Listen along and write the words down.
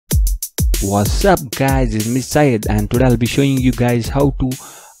What's up guys, it's me Syed and today I'll be showing you guys how to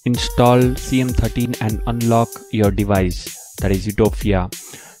install CM13 and unlock your device, that is Yutopia.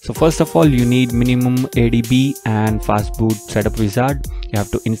 So first of all, you need minimum ADB and fastboot setup wizard. You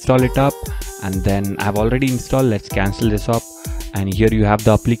have to install it up, and then I've already installed. Let's cancel this up, and here you have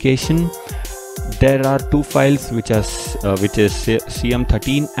the application. There are two files which is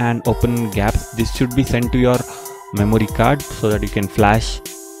CM13 and open gaps. This should be sent to your memory card so that you can flash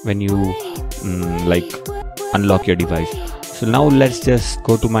when you unlock your device. So now let's just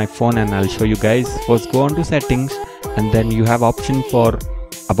go to my phone and I'll show you guys. First go on to settings, and then you have option for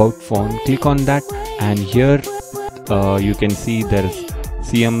about phone. Click on that, and here you can see there's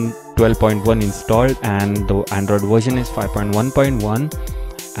CM 12.1 installed and the Android version is 5.1.1,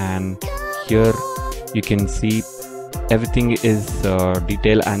 and here you can see everything is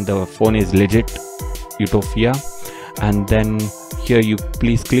detailed and the phone is legit Yutopia. And then here you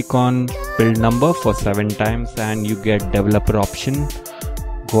please click on build number for 7 times and you get developer option.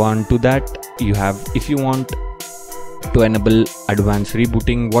 Go on to that. You have, if you want to enable advanced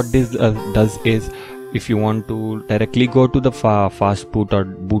rebooting, what this does is, if you want to directly go to the fastboot or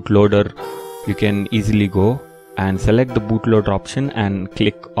bootloader, you can easily go and select the bootloader option and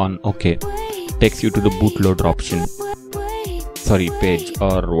click on OK. It takes you to the bootloader option, page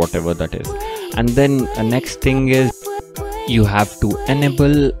or whatever that is. And then next thing is you have to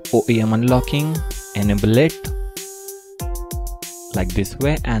enable OEM unlocking, enable it like this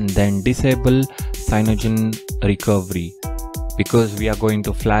way, and then disable Cyanogen recovery, because we are going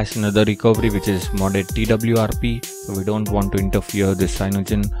to flash another recovery which is modded twrp, so we don't want to interfere this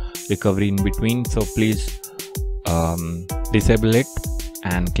Cyanogen recovery in between. So please disable it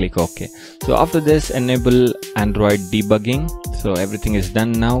and click OK. So after this, enable Android debugging. So everything is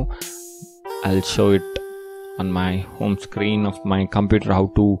done now. I'll show it on my home screen of my computer how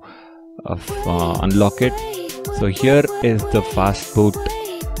to unlock it. So here is the fastboot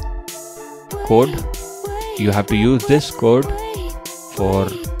code. You have to use this code for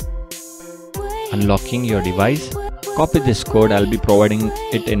unlocking your device. Copy this code. I'll be providing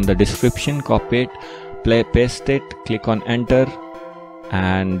it in the description. Copy it, paste it, click on enter,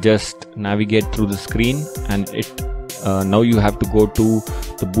 and just navigate through the screen. And now you have to go to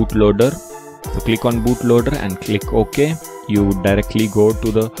the bootloader. So click on bootloader and click OK. You directly go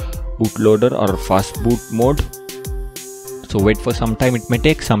to the bootloader or fastboot mode. So wait for some time. It may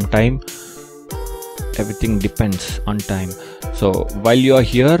take some time. Everything depends on time. So while you are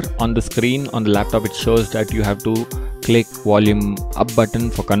here on the screen on the laptop, it shows that you have to click volume up button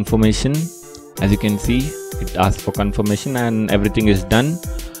for confirmation. As you can see, it asks for confirmation and everything is done.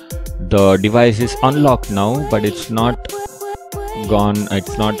 The device is unlocked now, but it's not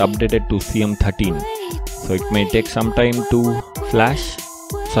updated to CM13, so it may take some time to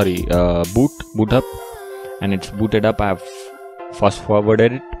boot up, and it's booted up. I have fast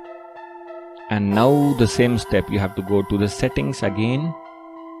forwarded it, and now the same step, you have to go to the settings again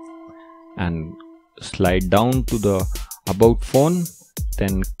and slide down to the about phone,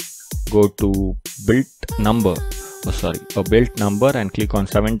 then go to build number and click on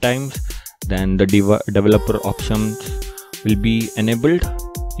 7 times. Then the developer options will be enabled.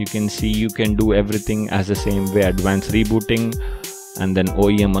 You can see you can do everything as the same way: advanced rebooting, and then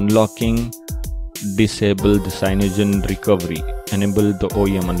OEM unlocking, disable the Cyanogen recovery, enable the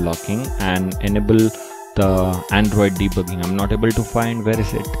OEM unlocking, and enable the Android debugging. I'm not able to find, where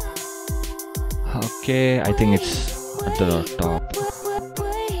is it? Okay, I think it's at the top.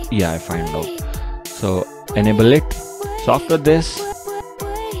 Yeah, I find out. So enable it. So after this,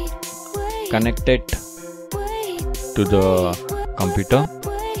 connect it to the computer.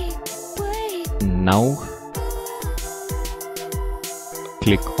 Now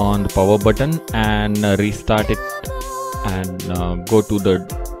click on the power button and restart it, and go to the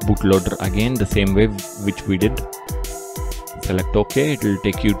bootloader again the same way which we did. Select OK. It will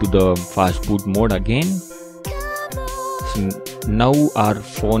take you to the fastboot mode again. So now our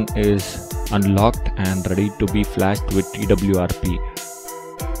phone is unlocked and ready to be flashed with twrp.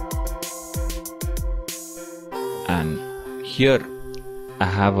 And here I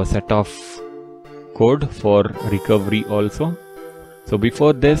have a set of code for recovery also. So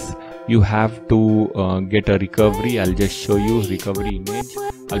before this, you have to get a recovery. I'll just show you recovery image.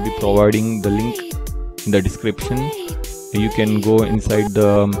 I'll be providing the link in the description. You can go inside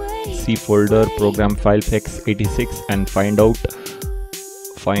the C folder, program files x86, and find the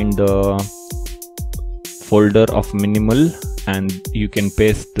folder of minimal, and you can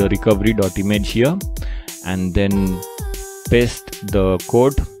paste the recovery.img here, and then paste the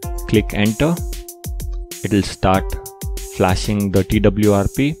code, click enter. It will start flashing the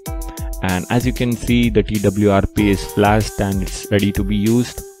twrp, and as you can see the twrp is flashed and it's ready to be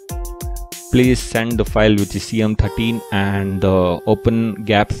used. Please send the file which is CM13 and open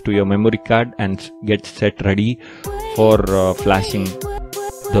gaps to your memory card and get set ready for flashing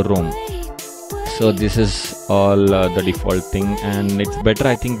the ROM. So this is all the default thing, and it's better,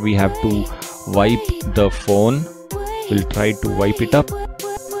 I think we have to wipe the phone. We'll try to wipe it up.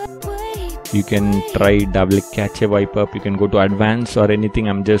 You can try double cache wipe up, you can go to advanced or anything.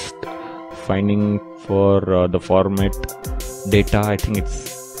 I'm just finding for the format data, I think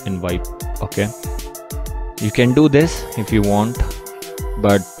it's in wipe. Okay, you can do this if you want,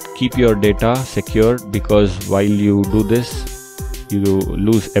 but keep your data secured, because while you do this you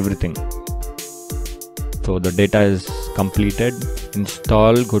lose everything. So the data is completed.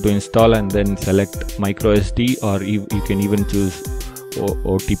 Install, go to install and then select micro SD, or you can even choose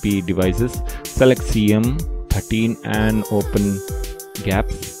OTP devices. Select CM13 and open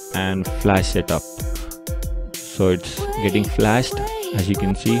gaps and flash it up. So it's getting flashed, as you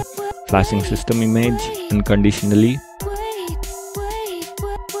can see, flashing system image unconditionally.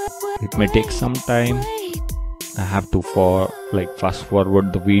 It may take some time. I have to fast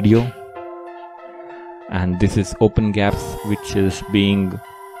forward the video. And this is open gaps which is being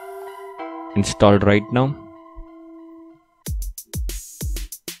installed right now.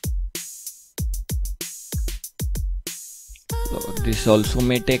 So this also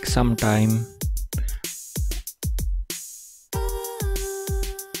may take some time.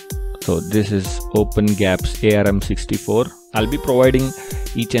 So this is open gaps ARM64. I'll be providing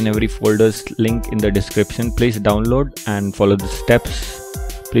each and every folder's link in the description. Please download and follow the steps.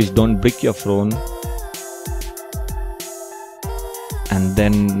 Please don't brick your phone. And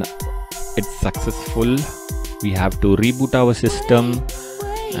then it's successful. We have to reboot our system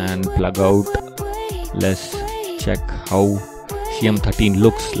and plug out. Let's check how CM13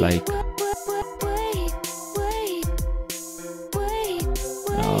 looks like.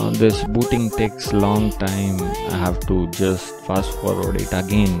 This booting takes long time. I have to just fast forward it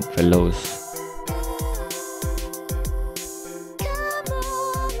again, fellows.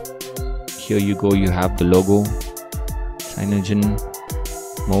 Here you go, you have the logo, CyanogenMod,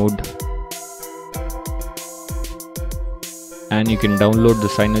 and you can download the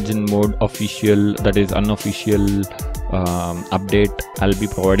CyanogenMod official, that is unofficial update. I'll be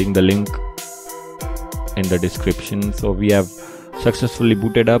providing the link in the description. So we have successfully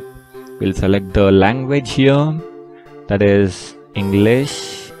booted up. We'll select the language here, that is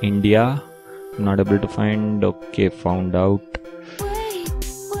English, India. I'm not able to find. Okay, found out.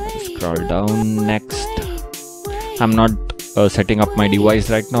 Scroll down, next. I'm not setting up my device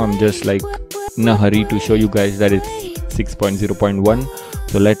right now. I'm just like in a hurry to show you guys that it's 6.0.1.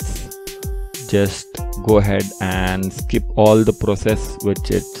 so let's just go ahead and skip all the process which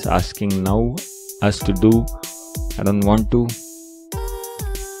it's asking now us to do. I don't want to.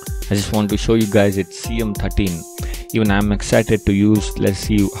 I just want to show you guys it's CM13. Even I'm excited to use. Let's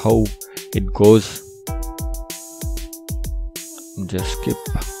see how it goes. Just skip.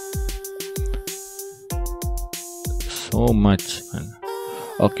 So much, man.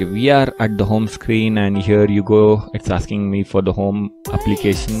 Okay, we are at the home screen and here you go. It's asking me for the home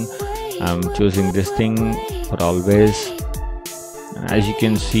application. I'm choosing this thing for always. As you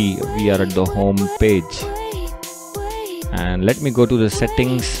can see, we are at the home page. And let me go to the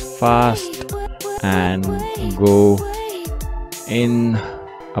settings fast and go in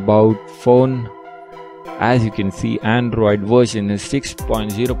about phone. As you can see, Android version is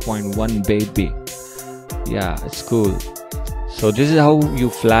 6.0.1 baby. Yeah, it's cool. So this is how you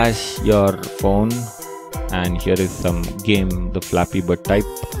flash your phone, and here is some game, the Flappy Bird type.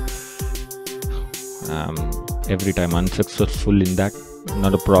 Every time unsuccessful in that,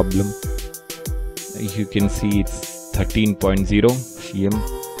 not a problem. You can see it's 13.0 CM.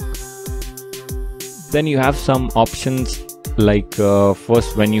 Then you have some options like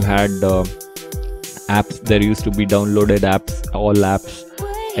first when you had apps, there used to be downloaded apps, all apps,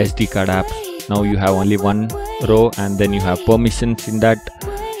 SD card apps. Now you have only one row, and then you have permissions. In that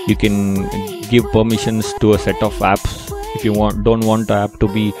you can give permissions to a set of apps. If you don't want the app to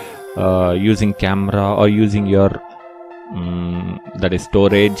be using camera or using your that is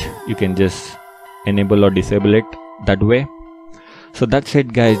storage, you can just enable or disable it that way. So that's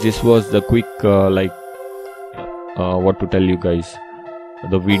it, guys. This was the quick what to tell you guys,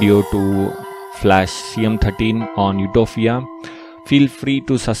 the video to flash CM13 on Yutopia. Feel free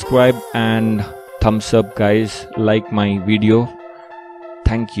to subscribe and thumbs up, guys. Like my video.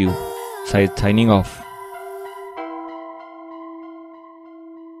 Thank you. Signing off.